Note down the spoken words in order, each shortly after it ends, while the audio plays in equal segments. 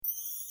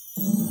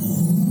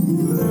Hi,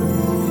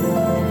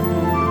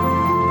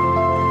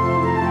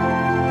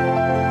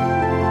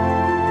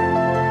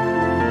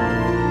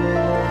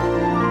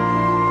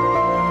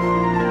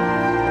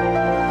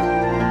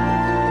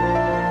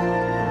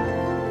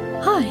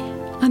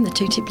 I'm the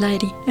Two-Tip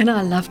Lady, and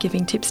I love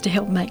giving tips to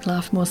help make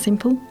life more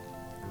simple.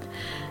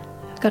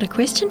 I've got a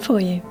question for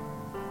you.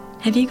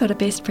 Have you got a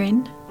best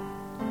friend?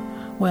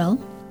 Well,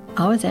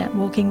 I was out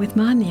walking with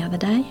mine the other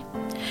day.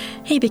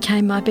 He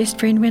became my best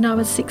friend when I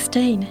was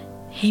 16.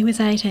 He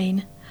was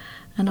 18.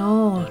 And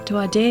oh, do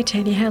I dare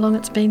tell you how long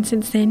it's been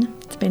since then?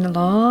 It's been a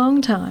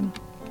long time.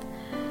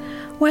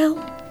 Well,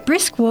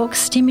 brisk walks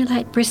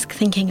stimulate brisk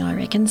thinking, I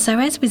reckon. So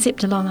as we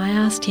zipped along, I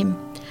asked him,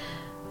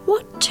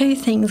 what 2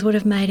 things would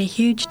have made a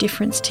huge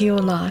difference to your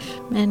life,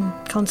 and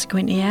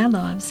consequently our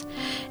lives,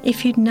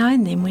 if you'd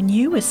known them when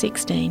you were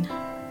 16?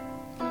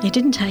 It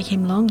didn't take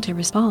him long to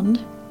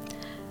respond.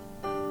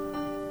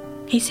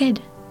 He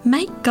said,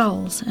 make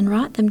goals and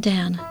write them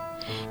down.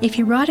 If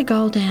you write a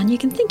goal down, you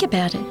can think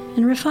about it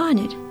and refine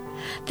it.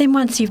 Then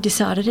once you've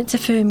decided it's a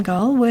firm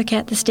goal, work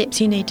out the steps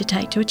you need to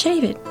take to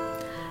achieve it.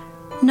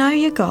 Know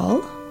your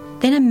goal,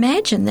 then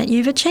imagine that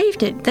you've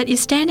achieved it, that you're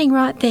standing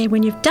right there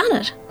when you've done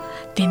it.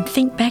 Then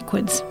think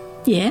backwards.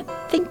 Yeah,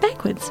 think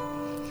backwards.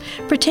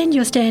 Pretend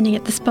you're standing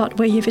at the spot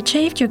where you've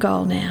achieved your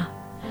goal now.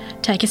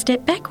 Take a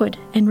step backward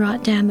and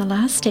write down the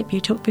last step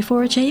you took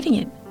before achieving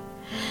it.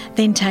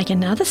 Then take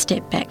another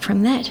step back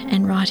from that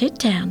and write it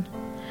down.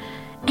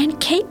 And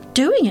keep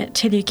doing it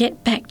till you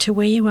get back to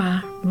where you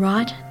are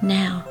right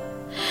now.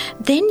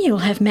 Then you'll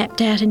have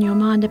mapped out in your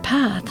mind a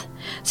path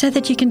so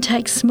that you can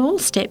take small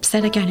steps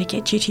that are going to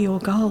get you to your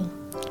goal.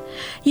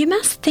 You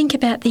must think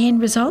about the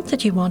end result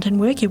that you want and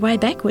work your way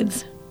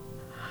backwards.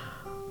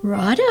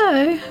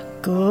 Righto,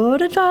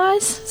 good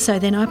advice. So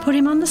then I put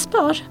him on the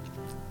spot.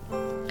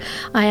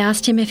 I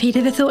asked him if he'd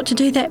ever thought to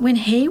do that when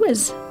he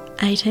was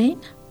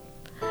 18.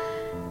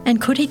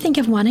 And could he think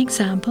of one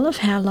example of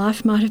how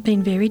life might have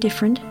been very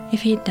different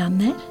if he had done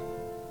that?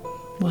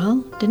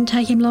 Well, didn't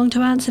take him long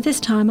to answer this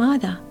time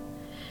either.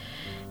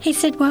 He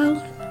said,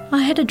 well, I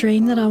had a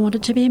dream that I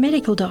wanted to be a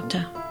medical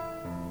doctor.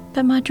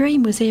 But my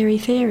dream was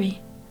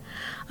airy-fairy.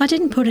 I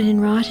didn't put it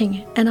in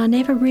writing, and I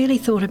never really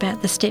thought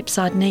about the steps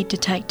I'd need to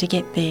take to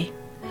get there.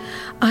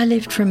 I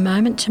lived from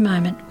moment to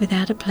moment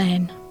without a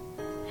plan.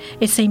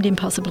 It seemed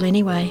impossible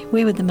anyway.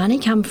 Where would the money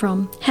come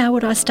from? How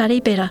would I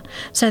study better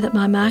so that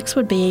my marks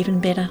would be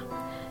even better?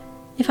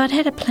 If I'd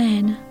had a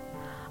plan,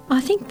 I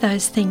think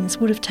those things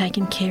would have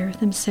taken care of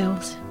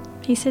themselves.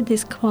 He said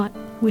this quite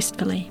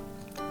wistfully.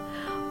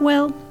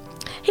 Well,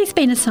 he's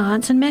been a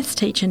science and maths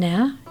teacher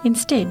now,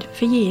 instead,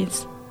 for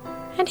years.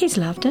 And he's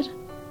loved it.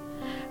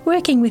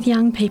 Working with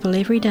young people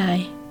every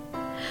day.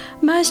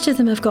 Most of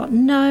them have got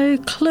no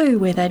clue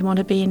where they'd want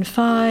to be in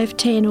 5,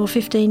 10 or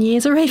 15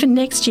 years, or even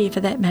next year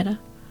for that matter.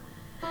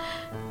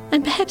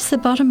 And perhaps the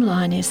bottom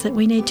line is that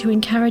we need to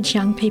encourage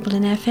young people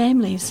in our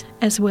families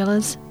as well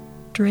as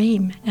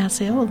dream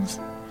ourselves.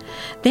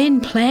 Then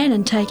plan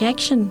and take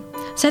action.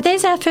 So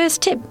there's our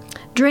first tip.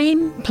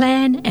 Dream,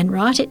 plan and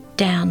write it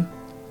down.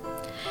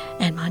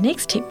 And my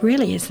next tip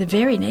really is the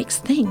very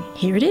next thing.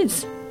 Here it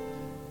is.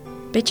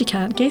 Bet you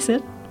can't guess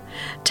it.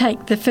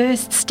 Take the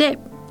first step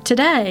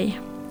today.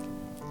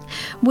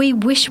 We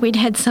wish we'd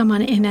had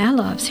someone in our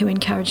lives who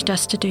encouraged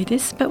us to do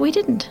this, but we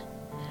didn't.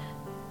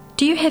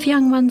 Do you have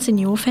young ones in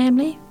your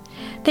family?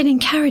 Then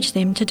encourage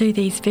them to do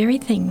these very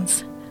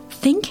things.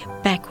 Think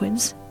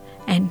backwards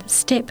and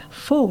step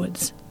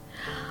forwards.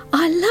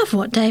 I love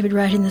what David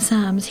wrote in the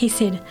Psalms. He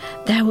said,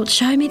 "Thou wilt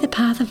show me the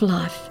path of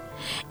life.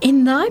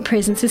 In thy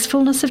presence is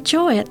fullness of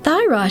joy. At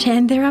thy right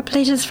hand there are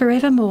pleasures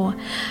forevermore."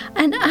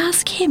 And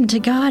ask him to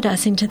guide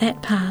us into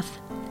that path.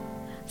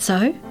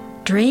 So,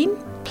 dream,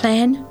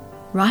 plan,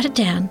 write it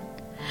down.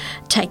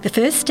 Take the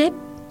first step,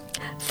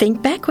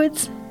 think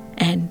backwards,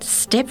 and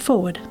step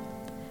forward.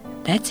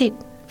 That's it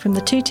from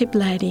the Two-Tip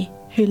Lady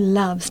who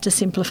loves to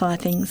simplify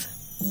things.